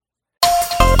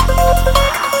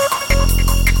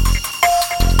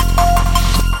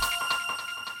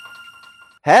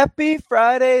Happy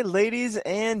Friday, ladies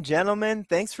and gentlemen.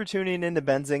 Thanks for tuning in to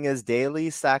Benzinga's Daily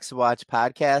Stocks to Watch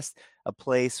podcast, a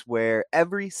place where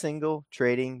every single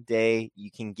trading day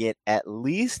you can get at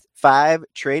least 5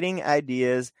 trading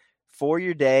ideas for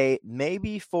your day,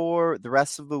 maybe for the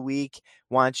rest of the week.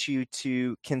 Want you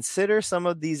to consider some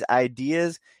of these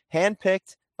ideas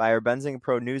handpicked by our Benzinga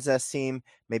Pro News Desk team,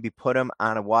 maybe put them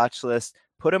on a watch list,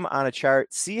 put them on a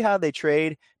chart, see how they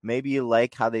trade. Maybe you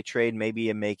like how they trade. Maybe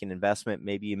you make an investment.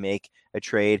 Maybe you make a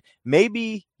trade.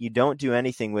 Maybe you don't do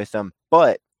anything with them,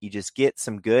 but you just get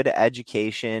some good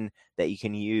education that you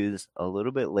can use a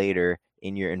little bit later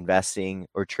in your investing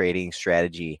or trading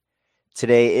strategy.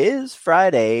 Today is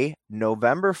Friday,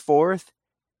 November 4th,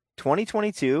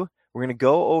 2022. We're going to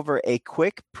go over a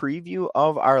quick preview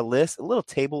of our list, a little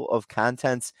table of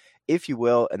contents, if you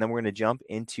will, and then we're going to jump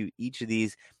into each of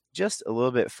these just a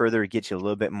little bit further to get you a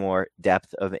little bit more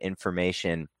depth of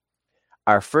information.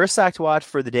 Our first stock to watch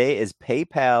for the day is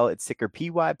PayPal. It's ticker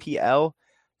PYPL.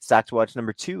 Stock to watch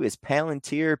number 2 is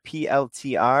Palantir,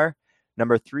 PLTR.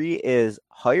 Number 3 is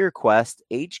HireQuest,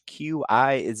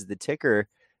 HQI is the ticker.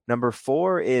 Number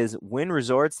 4 is WYNN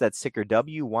Resorts, that's ticker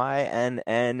WYNN.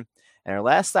 And our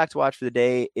last stock to watch for the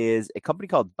day is a company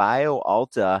called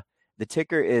BioAlta. The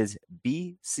ticker is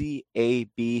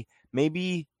BCAB.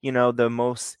 Maybe, the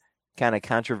most kind of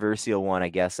controversial one, I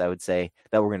guess I would say,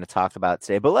 that we're going to talk about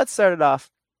today. But let's start it off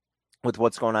with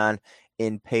what's going on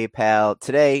in PayPal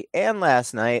today and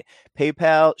last night.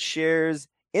 PayPal shares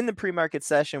in the pre-market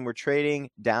session were trading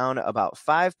down about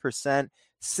 5%.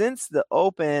 Since the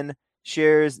open,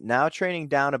 shares now trading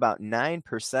down about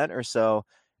 9% or so.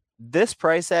 This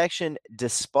price action,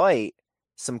 despite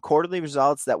some quarterly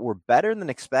results that were better than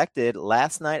expected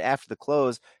last night after the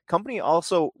close, company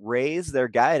also raised their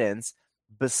guidance.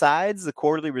 Besides the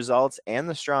quarterly results and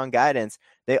the strong guidance,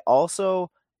 they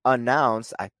also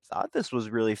announced, I thought this was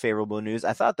really favorable news.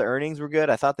 I thought the earnings were good.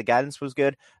 I thought the guidance was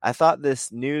good. I thought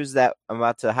this news that I'm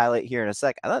about to highlight here in a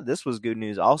sec, I thought this was good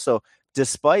news also.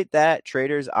 Despite that,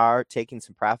 traders are taking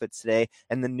some profits today.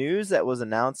 And the news that was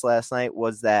announced last night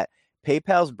was that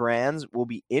PayPal's brands will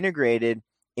be integrated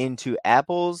into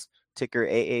Apple's, ticker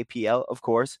AAPL, of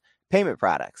course, payment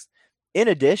products. In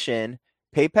addition,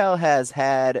 PayPal has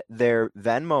had their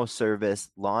Venmo service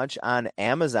launch on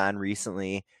Amazon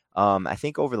recently. I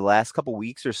think over the last couple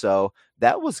weeks or so.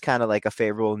 That was kind of like a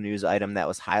favorable news item that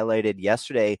was highlighted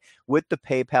yesterday with the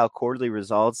PayPal quarterly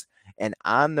results. And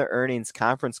on the earnings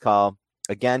conference call,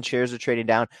 again, shares are trading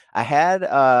down.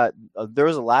 There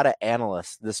was a lot of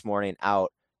analysts this morning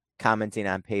out commenting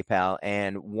on PayPal,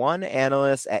 and one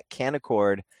analyst at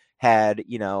Canaccord had,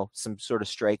 some sort of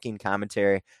striking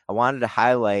commentary I wanted to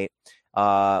highlight,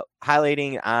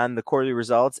 highlighting on the quarterly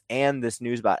results and this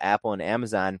news about Apple and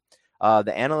Amazon.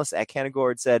 The analyst at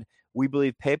Canaccord said, "We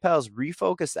believe PayPal's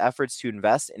refocused efforts to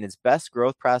invest in its best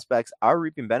growth prospects are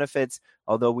reaping benefits,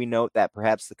 although we note that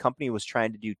perhaps the company was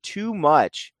trying to do too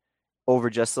much over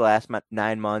just the last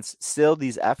 9 months. Still,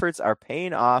 these efforts are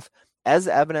paying off, as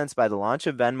evidenced by the launch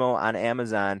of Venmo on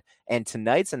Amazon and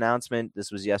tonight's announcement,"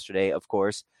 this was yesterday, of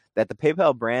course, "that the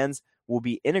PayPal brands will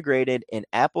be integrated in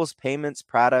Apple's payments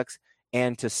products.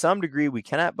 And to some degree, we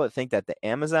cannot but think that the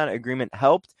Amazon agreement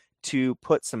helped to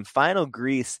put some final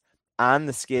grease on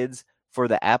the skids for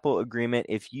the Apple agreement."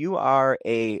 If you are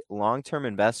a long-term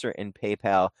investor in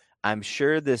PayPal, I'm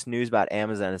sure this news about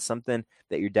Amazon is something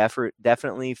that you're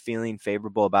definitely feeling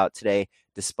favorable about today,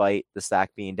 despite the stock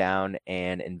being down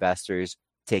and investors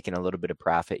taking a little bit of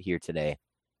profit here today.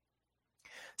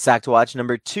 Stock to watch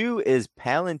number 2 is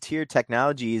Palantir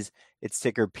Technologies. It's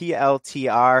ticker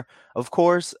PLTR. Of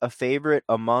course, a favorite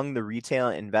among the retail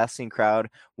investing crowd.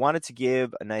 Wanted to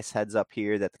give a nice heads up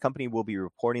here that the company will be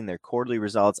reporting their quarterly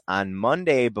results on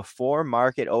Monday before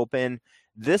market open.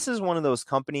 This is one of those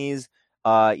companies,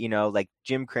 like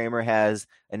Jim Cramer has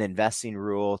an investing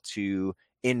rule to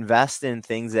invest in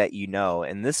things that you know.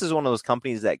 And this is one of those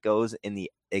companies that goes in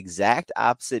the exact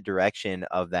opposite direction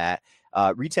of that.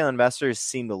 Retail investors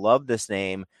seem to love this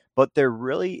name, but there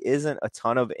really isn't a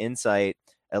ton of insight,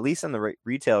 at least on the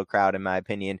retail crowd, in my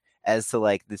opinion, as to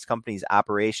like this company's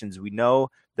operations. We know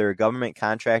they're a government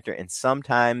contractor, and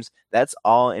sometimes that's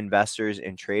all investors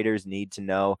and traders need to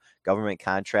know. Government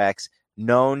contracts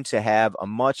known to have a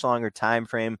much longer time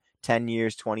frame, 10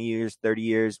 years, 20 years, 30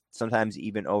 years, sometimes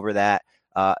even over that.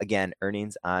 Again,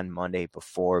 earnings on Monday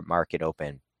before market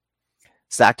open.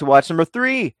 Stock to watch number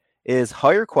 3 is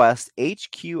HireQuest,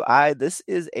 HQI. This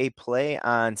is a play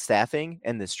on staffing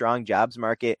and the strong jobs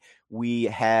market. We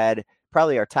had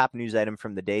probably our top news item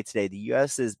from the day today. The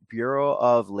U.S.'s Bureau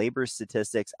of Labor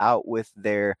Statistics out with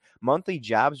their monthly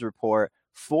jobs report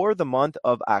for the month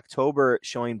of October,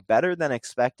 showing better tthan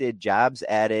expected jobs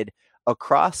added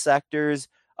across sectors.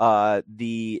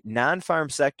 The non-farm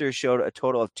sector showed a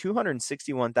total of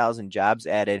 261,000 jobs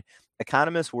added.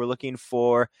 Economists were looking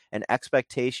for an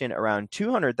expectation around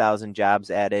 200,000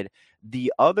 jobs added.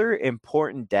 The other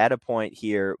important data point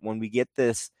here, when we get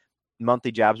this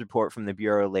monthly jobs report from the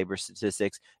Bureau of Labor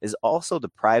Statistics, is also the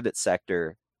private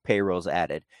sector payrolls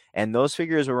added. And those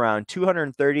figures were around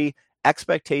 230.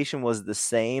 Expectation was the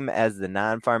same as the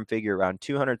non-farm figure, around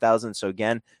 200,000. So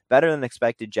again, better than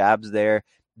expected jobs there.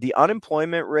 The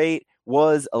unemployment rate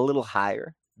was a little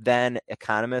higher than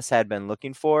economists had been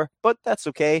looking for, but that's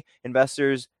okay.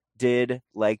 Investors did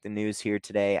like the news here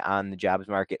today on the jobs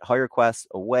market. Higher requests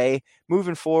away.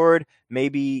 Moving forward,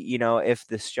 maybe, if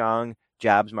the strong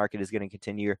jobs market is going to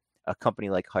continue, a company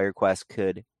like HireQuest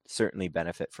could certainly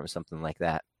benefit from something like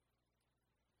that.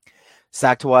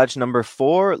 Stock to watch number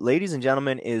 4, ladies and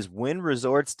gentlemen, is WYNN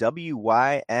Resorts,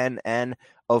 WYNN.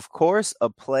 Of course, a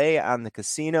play on the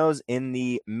casinos in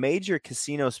the major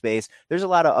casino space. There's a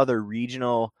lot of other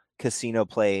regional casino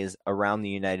plays around the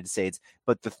United States,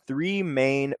 but the 3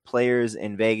 main players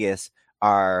in Vegas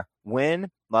are WYNN,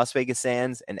 Las Vegas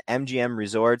Sands, and MGM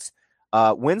Resorts.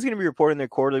 WYNN's going to be reporting their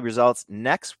quarterly results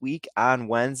next week on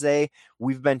Wednesday.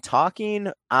 We've been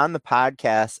talking on the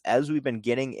podcast as we've been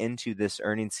getting into this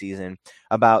earnings season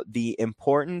about the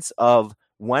importance of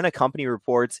when a company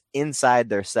reports inside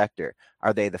their sector.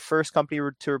 Are they the first company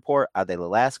to report? Are they the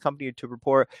last company to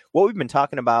report? What we've been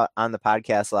talking about on the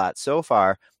podcast a lot so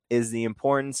far is the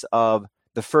importance of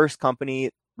the first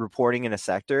company reporting in a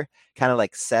sector, kind of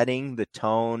like setting the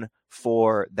tone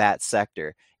for that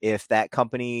sector. If that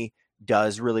company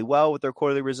does really well with their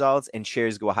quarterly results and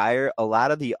shares go higher, a lot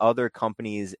of the other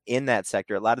companies in that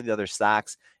sector, a lot of the other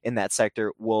stocks in that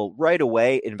sector will right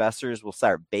away, investors will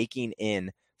start baking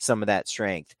in some of that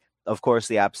strength. Of course,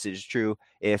 the opposite is true.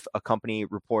 If a company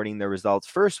reporting their results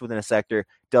first within a sector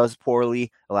does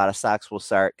poorly, a lot of stocks will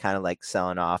start kind of like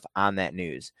selling off on that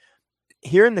news.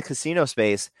 Here in the casino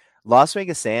space, Las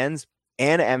Vegas Sands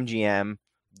and MGM,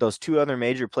 those 2 other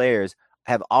major players,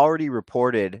 have already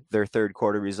reported their third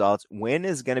quarter results. WYNN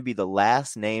is going to be the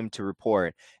last name to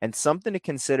report, and something to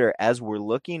consider as we're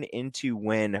looking into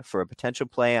WYNN for a potential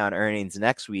play on earnings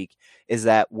next week is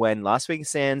that when Las Vegas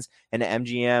Sands and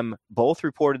MGM both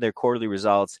reported their quarterly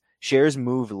results, shares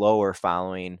moved lower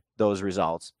following those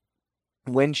results.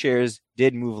 WYNN shares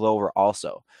did move lower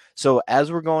also. So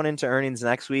as we're going into earnings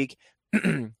next week,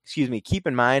 keep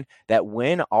in mind that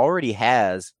WYNN already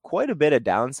has quite a bit of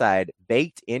downside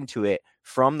baked into it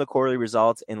from the quarterly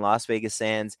results in Las Vegas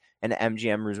Sands and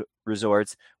MGM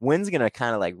Resorts. WYNN's going to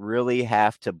kind of like really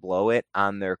have to blow it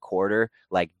on their quarter,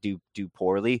 like do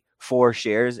poorly for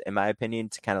shares, in my opinion,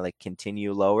 to kind of like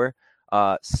continue lower.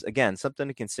 Again, something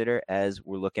to consider as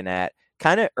we're looking at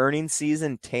kind of earnings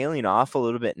season tailing off a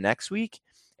little bit next week.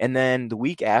 And then the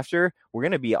week after, we're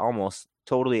going to be almost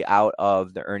totally out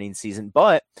of the earnings season.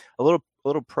 But a little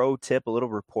pro tip, a little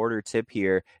reporter tip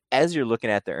here, as you're looking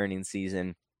at the earnings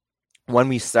season,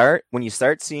 when you start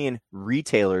seeing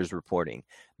retailers reporting,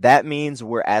 that means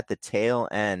we're at the tail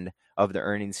end of the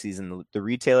earnings season. The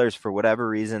retailers, for whatever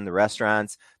reason, the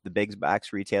restaurants, the big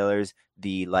box retailers,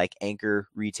 the like anchor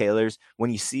retailers,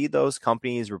 when you see those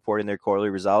companies reporting their quarterly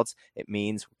results, it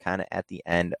means we're kind of at the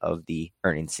end of the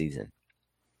earnings season.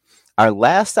 Our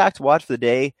last stock to watch for the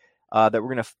day that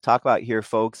we're going to talk about here,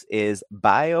 folks, is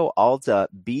BioAlta,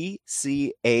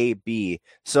 BCAB.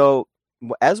 So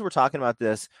as we're talking about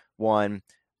this one,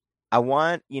 I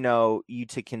want, you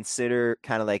to consider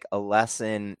kind of like a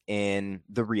lesson in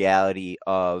the reality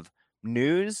of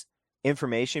news,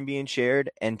 information being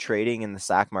shared, and trading in the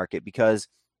stock market, because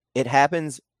it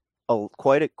happens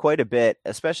quite a bit,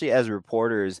 especially as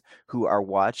reporters who are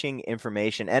watching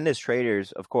information, and as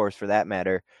traders, of course, for that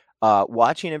matter,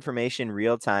 watching information in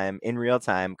real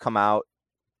time come out,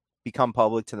 become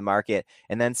public to the market,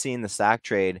 and then seeing the stock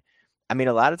trade. I mean,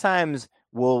 a lot of times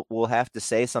we'll have to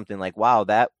say something like, wow,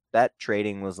 that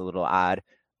trading was a little odd.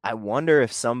 I wonder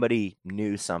if somebody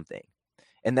knew something.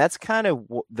 And that's kind of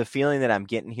the feeling that I'm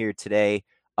getting here today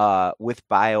with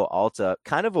BioAlta.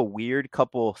 Kind of a weird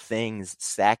couple things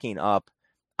stacking up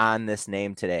on this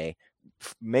name today.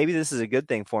 Maybe this is a good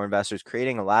thing for investors,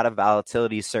 creating a lot of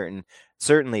volatility,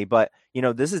 certainly. But,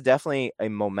 this is definitely a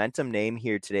momentum name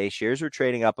here today. Shares were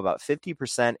trading up about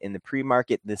 50% in the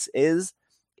pre-market. This is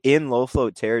in low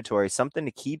float territory, something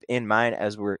to keep in mind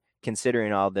as we're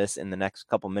considering all this in the next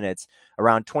couple minutes.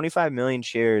 Around 25 million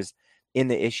shares in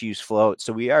the issues float.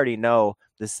 So we already know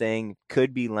this thing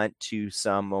could be lent to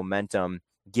some momentum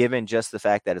given just the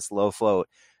fact that it's low float.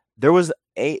 there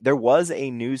was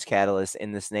a news catalyst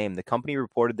in this name. The company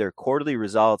reported their quarterly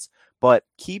results, but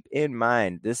keep in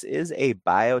mind, this is a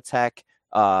biotech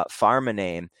pharma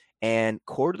name, and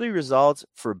quarterly results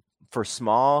for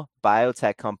small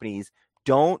biotech companies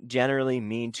don't generally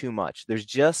mean too much. There's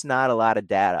just not a lot of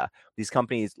data. These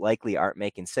companies likely aren't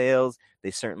making sales. They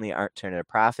certainly aren't turning a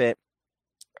profit.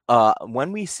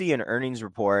 When we see an earnings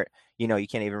report, you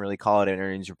can't even really call it an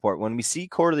earnings report. When we see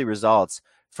quarterly results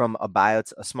from a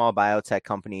small biotech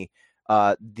company,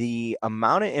 the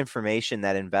amount of information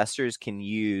that investors can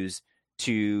use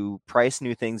to price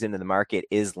new things into the market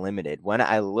is limited. When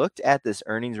I looked at this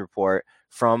earnings report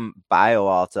from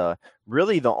BioAlta,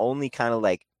 really the only kind of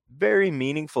like very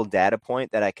meaningful data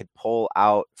point that I could pull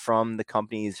out from the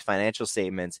company's financial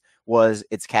statements was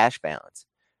its cash balance.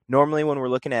 Normally, when we're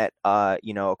looking at a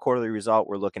quarterly result,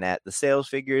 we're looking at the sales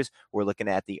figures, we're looking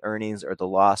at the earnings or the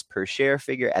loss per share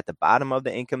figure at the bottom of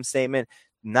the income statement.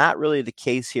 Not really the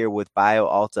case here with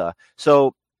BioAlta.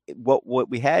 So what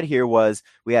we had here was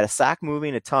we had a stock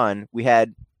moving a ton. We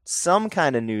had some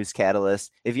kind of news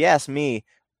catalyst. If you ask me,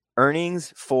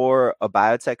 earnings for a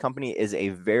biotech company is a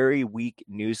very weak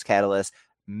news catalyst.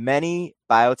 Many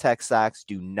biotech stocks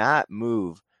do not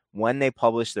move when they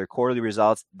publish their quarterly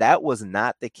results. That was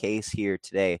not the case here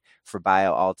today for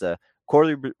BioAlta.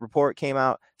 Quarterly report came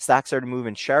out, stocks started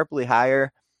moving sharply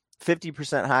higher,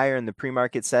 50% higher in the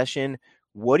pre-market session.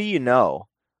 What do you know?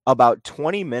 About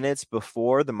 20 minutes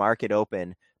before the market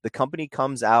open, the company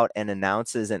comes out and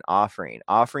announces an offering.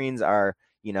 Offerings are,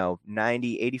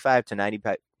 85 to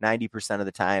 90% of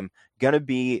the time going to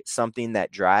be something that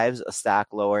drives a stock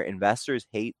lower. Investors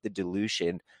hate the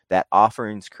dilution that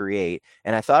offerings create.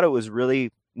 And I thought it was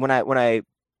really, when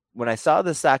I saw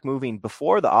the stock moving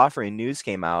before the offering news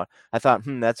came out, I thought,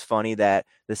 that's funny that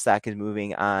the stock is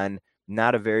moving on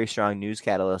not a very strong news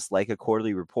catalyst like a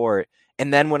quarterly report.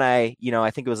 And then when I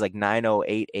think it was like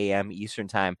 9:08 a.m. Eastern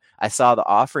time, I saw the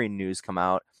offering news come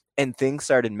out and things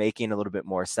started making a little bit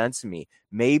more sense to me.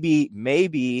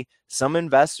 Maybe some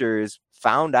investors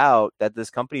found out that this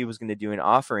company was going to do an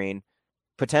offering,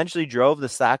 potentially drove the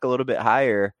stock a little bit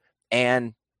higher,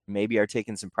 and maybe are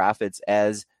taking some profits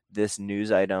as this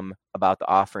news item about the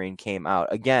offering came out.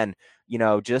 Again,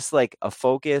 just like a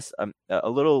focus, a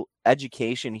little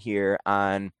education here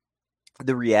on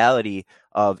the reality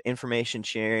of information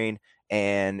sharing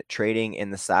and trading in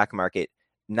the stock market.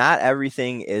 Not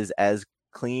everything is as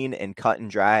clean and cut and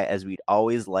dry as we'd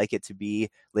always like it to be,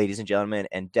 ladies and gentlemen,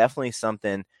 and definitely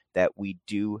something that we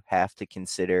do have to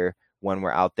consider when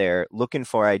we're out there looking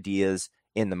for ideas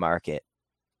in the market.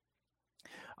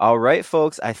 All right,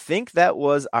 folks, I think that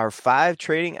was our 5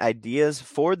 trading ideas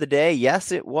for the day.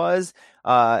 Yes, it was.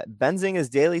 Benzinga's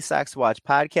Daily Stocks Watch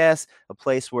podcast, a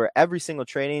place where every single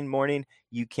trading morning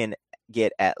you can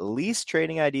get at least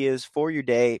trading ideas for your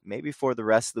day, maybe for the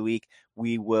rest of the week.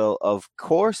 We will, of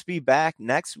course, be back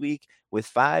next week with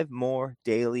 5 more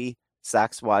Daily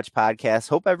Stocks Watch podcasts.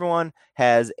 Hope everyone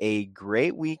has a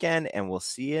great weekend, and we'll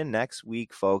see you next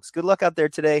week, folks. Good luck out there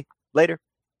today. Later.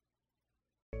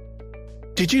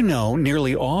 Did you know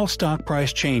nearly all stock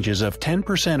price changes of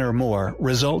 10% or more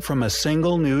result from a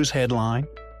single news headline?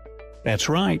 That's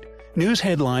right. News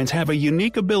headlines have a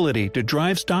unique ability to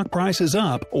drive stock prices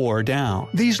up or down.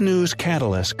 These news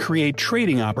catalysts create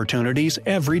trading opportunities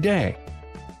every day.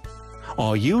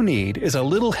 All you need is a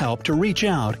little help to reach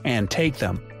out and take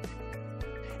them.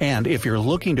 And if you're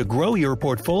looking to grow your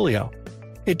portfolio,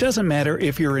 it doesn't matter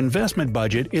if your investment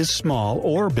budget is small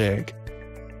or big.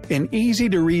 An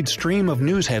easy-to-read stream of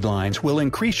news headlines will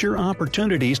increase your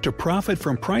opportunities to profit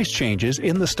from price changes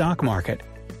in the stock market,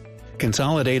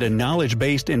 consolidate a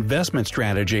knowledge-based investment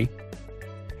strategy,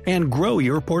 and grow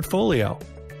your portfolio.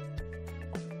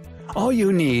 All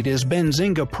you need is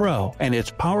Benzinga Pro and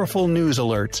its powerful news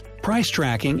alerts, price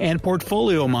tracking, and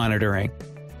portfolio monitoring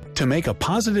to make a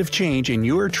positive change in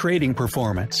your trading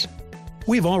performance.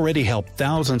 We've already helped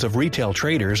thousands of retail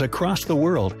traders across the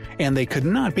world, and they could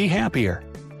not be happier.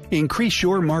 Increase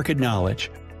your market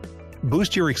knowledge,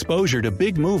 boost your exposure to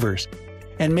big movers,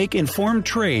 and make informed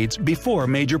trades before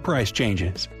major price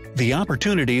changes. The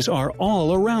opportunities are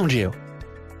all around you.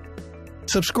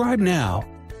 Subscribe now,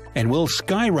 and we'll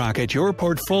skyrocket your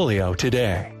portfolio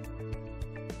today.